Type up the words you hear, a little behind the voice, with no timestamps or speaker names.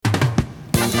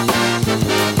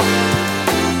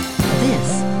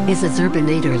is a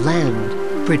Zerbinator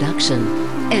Land production.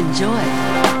 Enjoy.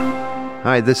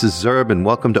 Hi, this is Zerb, and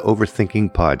welcome to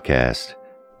Overthinking Podcast.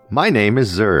 My name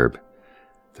is Zerb.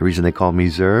 The reason they call me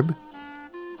Zerb?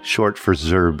 Short for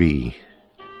Zerby.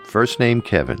 First name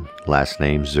Kevin, last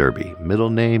name Zerby. Middle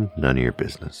name, none of your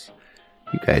business.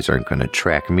 You guys aren't going to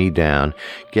track me down,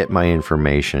 get my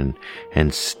information,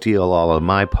 and steal all of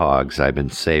my pogs I've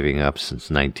been saving up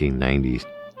since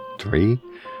 1993.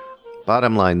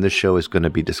 Bottom line, this show is going to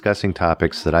be discussing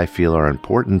topics that I feel are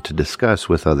important to discuss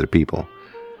with other people.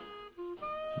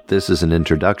 This is an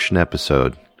introduction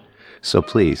episode, so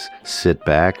please sit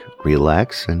back,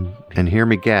 relax, and hear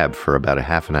me gab for about a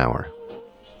half an hour.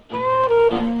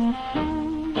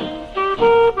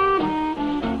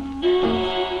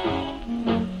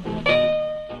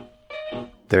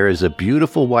 There is a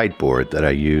beautiful whiteboard that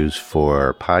I use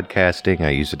for podcasting.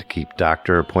 I use it to keep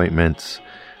doctor appointments.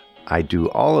 I do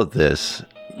all of this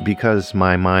because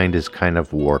my mind is kind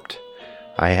of warped.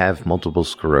 I have multiple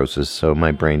sclerosis, so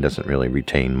my brain doesn't really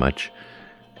retain much.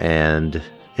 And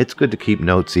it's good to keep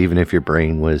notes even if your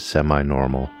brain was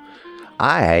semi-normal.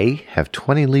 I have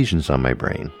 20 lesions on my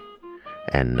brain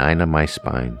and 9 on my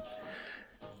spine.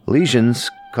 Lesions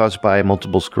caused by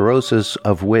multiple sclerosis,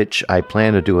 of which I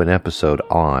plan to do an episode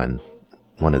on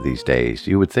one of these days.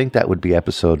 You would think that would be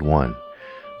episode 1.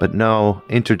 But no,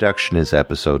 introduction is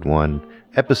episode 1.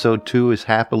 Episode 2 is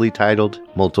happily titled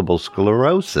Multiple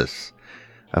Sclerosis,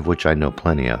 of which I know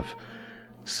plenty of.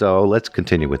 So let's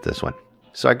continue with this one.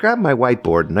 So I grabbed my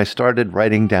whiteboard and I started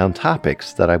writing down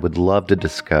topics that I would love to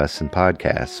discuss in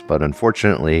podcasts. But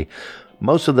unfortunately,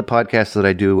 most of the podcasts that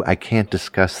I do, I can't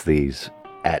discuss these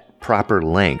at proper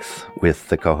length with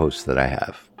the co-hosts that I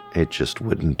have. It just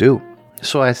wouldn't do.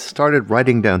 So I started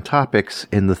writing down topics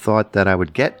in the thought that I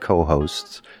would get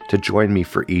co-hosts to join me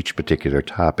for each particular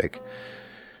topic.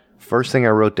 First thing I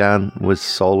wrote down was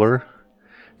solar.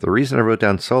 The reason I wrote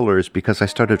down solar is because I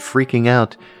started freaking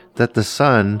out that the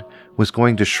sun was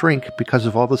going to shrink because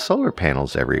of all the solar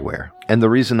panels everywhere. And the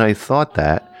reason I thought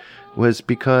that was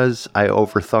because I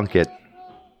overthunk it.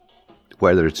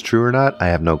 Whether it's true or not, I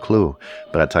have no clue.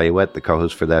 But I'll tell you what, the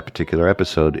co-host for that particular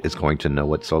episode is going to know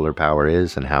what solar power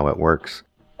is and how it works.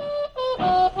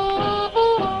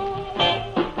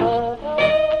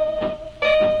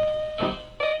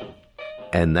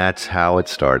 And that's how it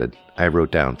started. I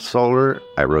wrote down solar,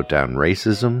 I wrote down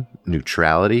racism,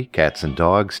 neutrality, cats and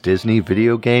dogs, Disney,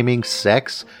 video gaming,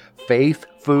 sex, faith,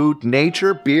 food,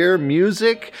 nature, beer,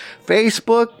 music,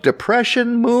 Facebook,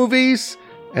 depression, movies,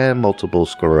 and multiple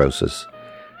sclerosis.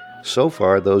 So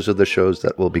far, those are the shows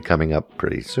that will be coming up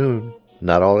pretty soon.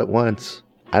 Not all at once.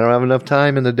 I don't have enough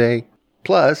time in the day.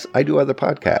 Plus, I do other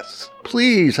podcasts.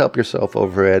 Please help yourself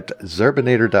over at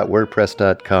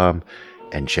zerbinator.wordpress.com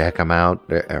and check them out.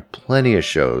 There are plenty of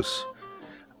shows.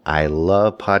 I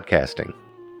love podcasting.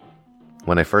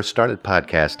 When I first started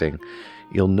podcasting,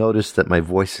 you'll notice that my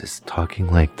voice is talking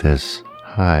like this.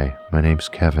 Hi, my name's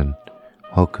Kevin.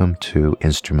 Welcome to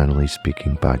Instrumentally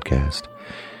Speaking Podcast.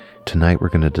 Tonight we're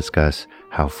going to discuss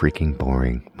how freaking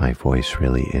boring my voice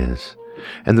really is.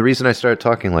 And the reason I started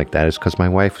talking like that is because my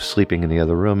wife was sleeping in the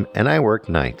other room and I work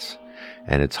nights.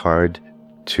 And it's hard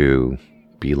to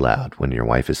be loud when your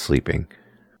wife is sleeping.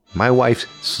 My wife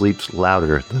sleeps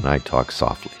louder than I talk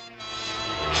softly.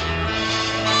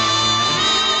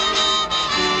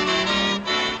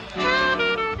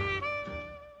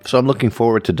 So I'm looking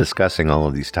forward to discussing all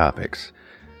of these topics.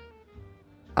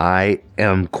 I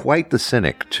am quite the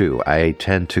cynic, too. I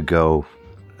tend to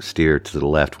steer to the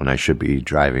left when I should be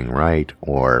driving right,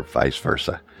 or vice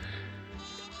versa.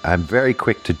 I'm very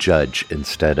quick to judge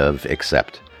instead of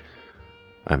accept.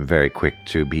 I'm very quick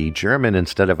to be German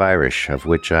instead of Irish, of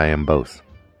which I am both.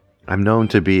 I'm known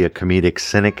to be a comedic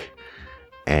cynic,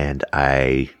 and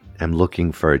I am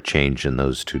looking for a change in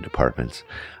those two departments.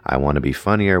 I want to be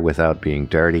funnier without being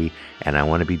dirty, and I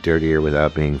want to be dirtier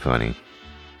without being funny.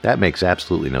 That makes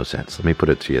absolutely no sense. Let me put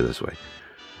it to you this way.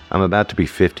 I'm about to be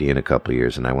 50 in a couple of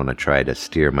years, and I want to try to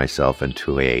steer myself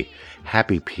into a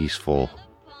happy, peaceful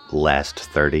last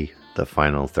 30, the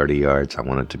final 30 yards. I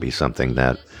want it to be something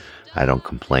that I don't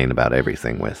complain about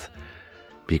everything with.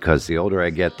 Because the older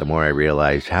I get, the more I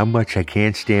realize how much I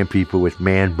can't stand people with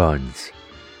man buns.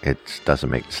 It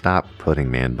doesn't stop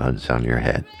putting man buns on your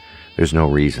head. There's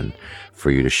no reason for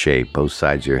you to shave both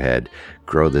sides of your head,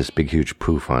 grow this big huge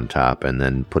poof on top, and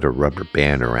then put a rubber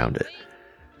band around it.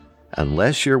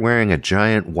 Unless you're wearing a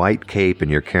giant white cape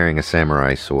and you're carrying a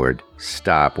samurai sword,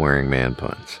 stop wearing man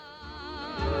buns.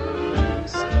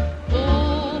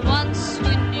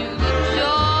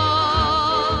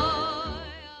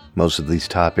 Most of these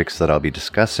topics that I'll be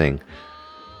discussing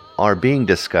are being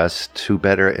discussed to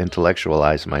better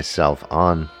intellectualize myself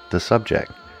on the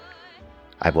subject.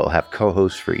 I will have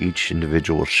co-hosts for each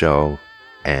individual show,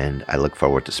 and I look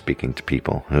forward to speaking to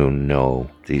people who know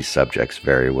these subjects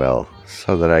very well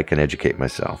so that I can educate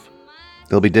myself.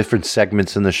 There'll be different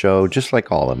segments in the show, just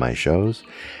like all of my shows,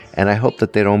 and I hope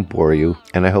that they don't bore you,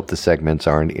 and I hope the segments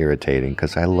aren't irritating,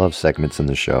 because I love segments in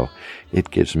the show. It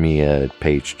gives me a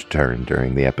page to turn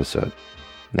during the episode.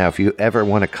 Now, if you ever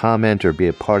want to comment or be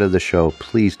a part of the show,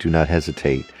 please do not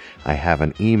hesitate. I have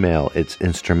an email. It's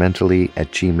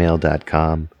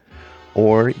instrumentally@gmail.com.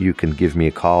 Or you can give me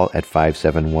a call at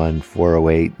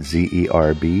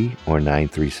 571-408-ZERB or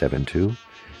 9372.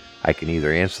 I can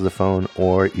either answer the phone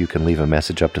or you can leave a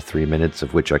message up to 3 minutes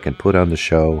of which I can put on the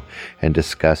show and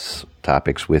discuss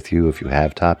topics with you if you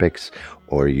have topics,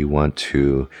 or you want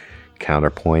to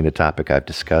counterpoint a topic I've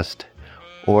discussed,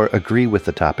 or agree with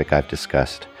the topic I've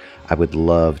discussed. I would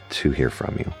love to hear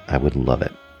from you. I would love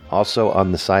it. Also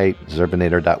on the site,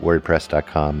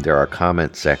 zerbinator.wordpress.com, there are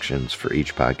comment sections for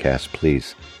each podcast.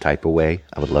 Please type away.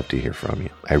 I would love to hear from you.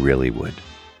 I really would.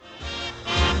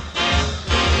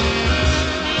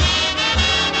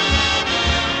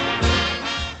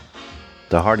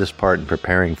 The hardest part in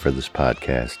preparing for this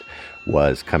podcast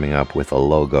was coming up with a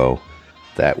logo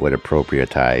that would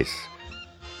appropriatize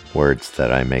words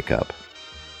that I make up,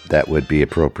 that would be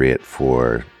appropriate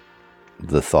for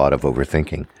the thought of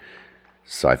overthinking.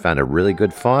 So I found a really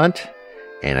good font,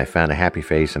 and I found a happy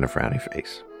face and a frowny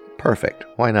face. Perfect.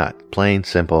 Why not? Plain,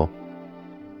 simple.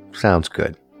 Sounds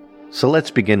good. So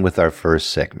let's begin with our first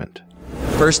segment.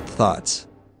 First thoughts.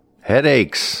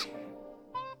 Headaches.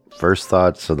 First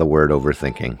thoughts of the word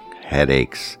overthinking.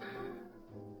 Headaches.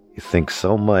 You think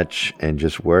so much and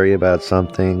just worry about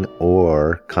something,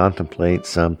 or contemplate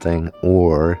something,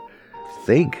 or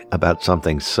think about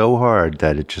something so hard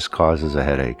that it just causes a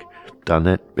headache. Done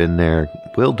it, been there,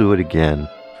 will do it again,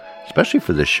 especially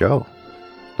for this show.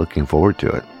 Looking forward to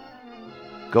it.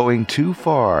 Going too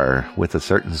far with a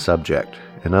certain subject.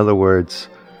 In other words,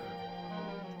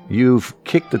 you've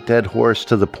kicked a dead horse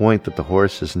to the point that the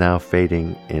horse is now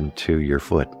fading into your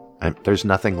foot. There's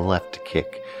nothing left to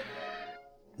kick.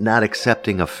 Not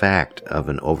accepting a fact of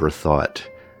an overthought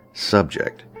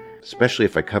subject. Especially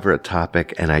if I cover a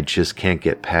topic and I just can't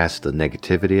get past the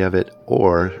negativity of it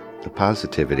or the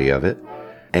positivity of it,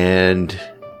 and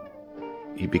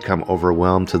you become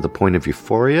overwhelmed to the point of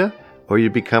euphoria, or you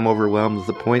become overwhelmed to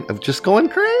the point of just going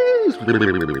crazy.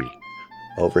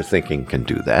 Overthinking can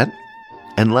do that.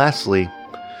 And lastly,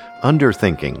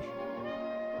 underthinking.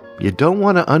 You don't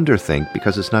want to underthink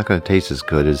because it's not going to taste as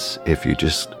good as if you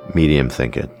just medium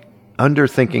think it.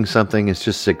 Underthinking something is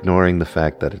just ignoring the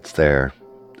fact that it's there.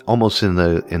 Almost in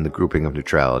the grouping of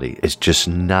neutrality. It's just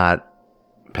not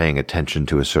paying attention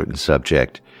to a certain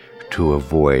subject to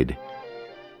avoid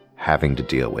having to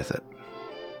deal with it.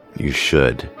 You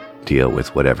should deal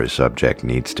with whatever subject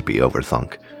needs to be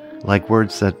overthunk. Like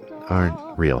words that aren't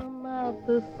real.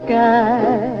 The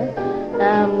sky,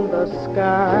 and the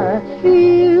sky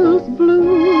feels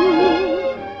blue.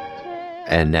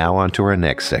 And now on to our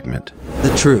next segment.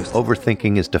 The truth.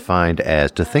 Overthinking is defined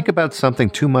as to think about something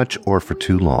too much or for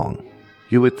too long.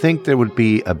 You would think there would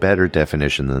be a better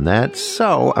definition than that,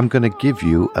 so I'm going to give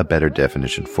you a better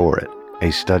definition for it.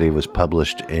 A study was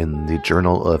published in the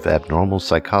Journal of Abnormal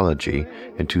Psychology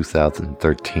in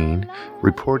 2013,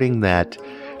 reporting that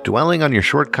dwelling on your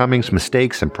shortcomings,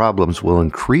 mistakes, and problems will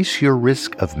increase your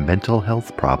risk of mental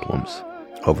health problems.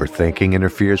 Overthinking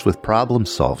interferes with problem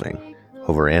solving.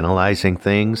 Overanalyzing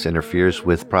things interferes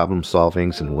with problem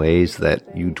solvings in ways that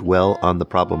you dwell on the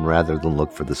problem rather than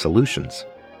look for the solutions.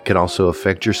 It can also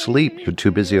affect your sleep. You're too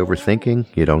busy overthinking.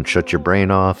 You don't shut your brain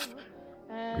off.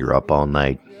 You're up all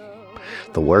night.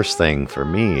 The worst thing for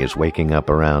me is waking up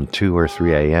around 2 or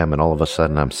 3 a.m. and all of a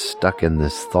sudden I'm stuck in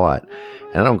this thought.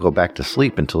 And I don't go back to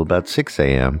sleep until about 6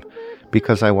 a.m.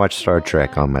 because I watch Star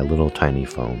Trek on my little tiny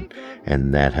phone.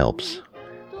 And that helps.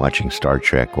 Watching Star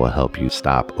Trek will help you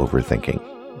stop overthinking.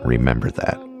 Remember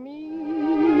that.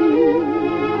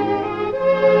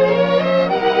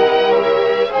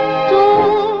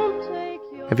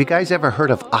 Have you guys ever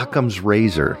heard of Occam's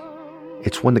razor?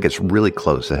 It's one that gets really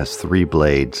close. It has 3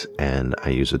 blades, and I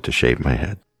use it to shave my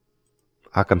head.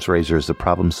 Occam's razor is the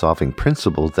problem-solving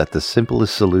principle that the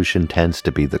simplest solution tends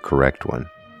to be the correct one.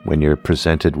 When you're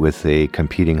presented with a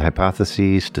competing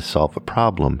hypotheses to solve a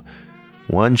problem,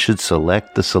 one should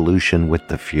select the solution with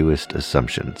the fewest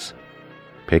assumptions.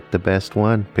 Pick the best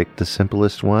one, pick the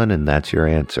simplest one, and that's your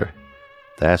answer.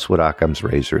 That's what Occam's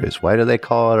razor is. Why do they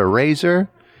call it a razor?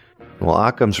 Well,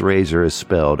 Occam's razor is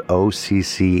spelled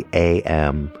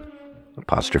O-C-C-A-M,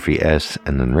 apostrophe S,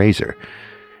 and then razor.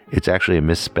 It's actually a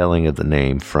misspelling of the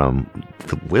name from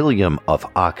William of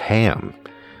Ockham,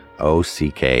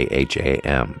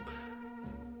 Ockham.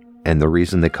 And the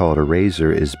reason they call it a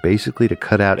razor is basically to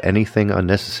cut out anything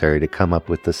unnecessary to come up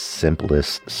with the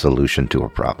simplest solution to a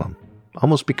problem.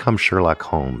 Almost become Sherlock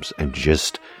Holmes and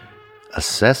just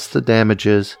assess the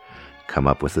damages, come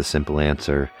up with a simple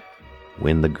answer,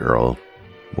 win the girl,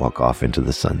 walk off into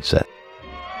the sunset.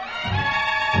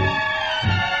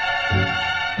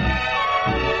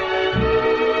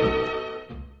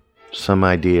 Some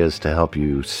ideas to help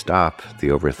you stop the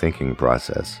overthinking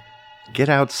process. Get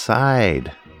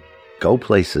outside. Go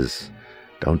places.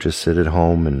 Don't just sit at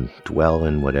home and dwell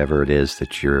in whatever it is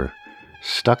that you're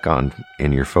stuck on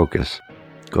in your focus.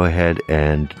 Go ahead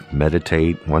and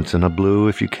meditate once in a blue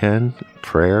if you can.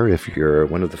 Prayer, if you're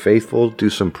one of the faithful, do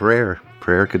some prayer.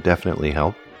 Prayer could definitely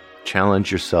help.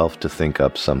 Challenge yourself to think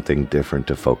up something different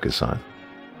to focus on.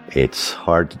 It's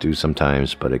hard to do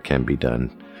sometimes, but it can be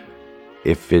done.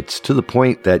 If it's to the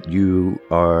point that you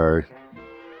are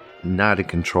not in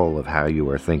control of how you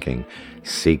are thinking,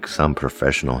 seek some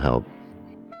professional help.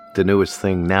 The newest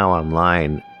thing now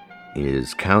online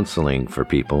is counseling for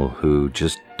people who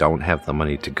just don't have the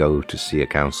money to go to see a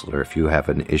counselor. If you have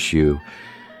an issue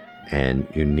and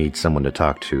you need someone to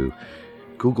talk to,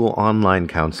 Google online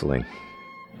counseling.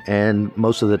 And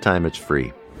most of the time it's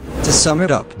free. To sum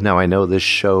it up. Now I know this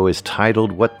show is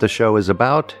titled What the Show is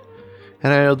About,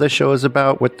 and I know this show is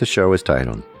about what the show is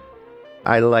titled.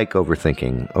 I like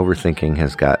overthinking. Overthinking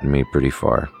has gotten me pretty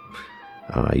far.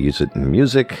 I use it in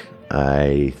music.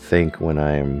 I think when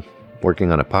I'm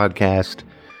working on a podcast,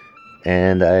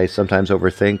 and I sometimes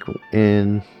overthink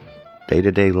in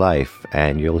day-to-day life,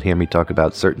 and you'll hear me talk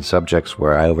about certain subjects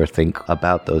where I overthink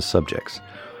about those subjects,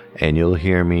 and you'll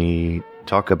hear me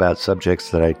talk about subjects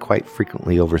that I quite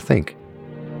frequently overthink.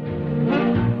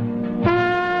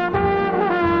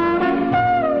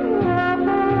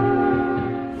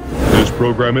 This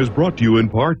program is brought to you in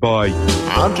part by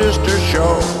I'm just a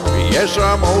show, yes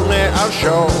I'm only a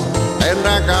show, and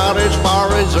I got as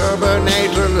far as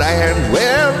Urbanator land.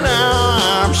 Well now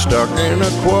I'm stuck in a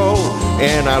quo,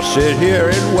 and I'll sit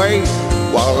here and wait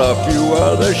while a few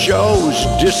other shows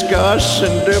discuss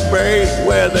and debate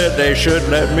whether they should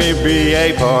let me be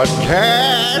a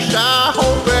podcast. I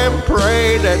hope and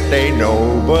pray that they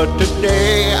know, but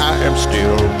today I am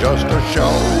still just a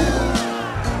show.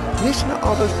 Listen to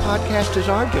all those podcasters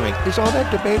arguing. Is all that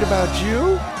debate about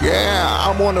you? Yeah,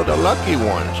 I'm one of the lucky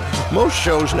ones. Most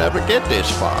shows never get this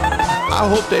far. I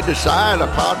hope they decide a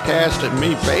podcast at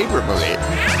me favorably.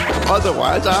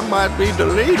 Otherwise, I might be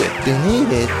deleted.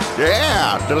 Deleted?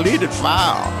 Yeah, deleted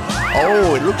file.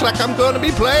 Oh, it looks like I'm going to be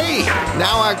played.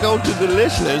 Now I go to the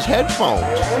listeners' headphones,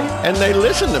 and they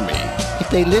listen to me. If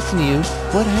they listen to you,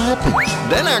 what happens?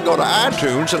 Then I go to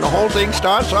iTunes and the whole thing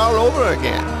starts all over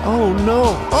again. Oh,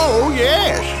 no. Oh,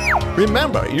 yes.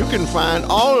 Remember, you can find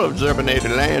all of Zerbinator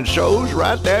Land shows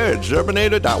right there at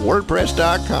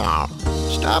zerbinator.wordpress.com.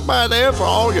 Stop by there for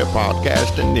all your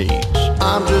podcasting needs.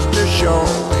 I'm just a show.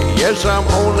 Yes, I'm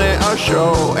only a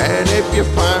show. And if you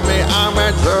find me, I'm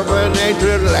at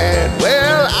Zerbinator Land.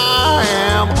 Well, I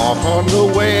am off on the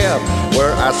web,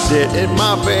 where I sit in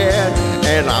my bed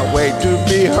and I wait to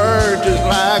be heard just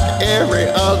like every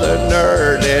other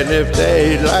nerd. And if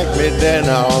they like me, then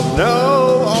I'll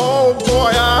know. Oh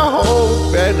boy, I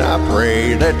hope and I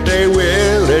pray that they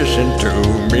will listen to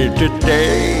me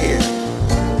today.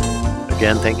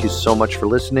 Again, thank you so much for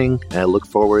listening, and I look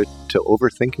forward to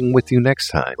overthinking with you next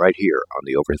time, right here on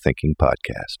the Overthinking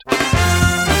Podcast.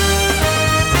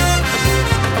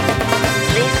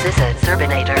 Please visit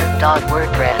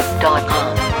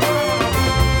Zerbinator.wordpress.com.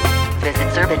 Visit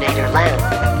Zerbinator Land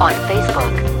on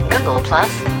Facebook, Google+,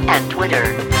 and Twitter.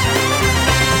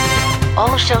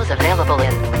 All shows available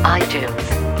in iTunes,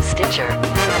 Stitcher,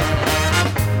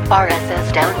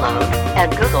 RSS download,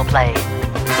 and Google Play.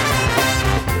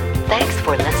 Thanks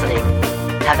for listening.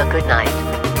 Have a good night.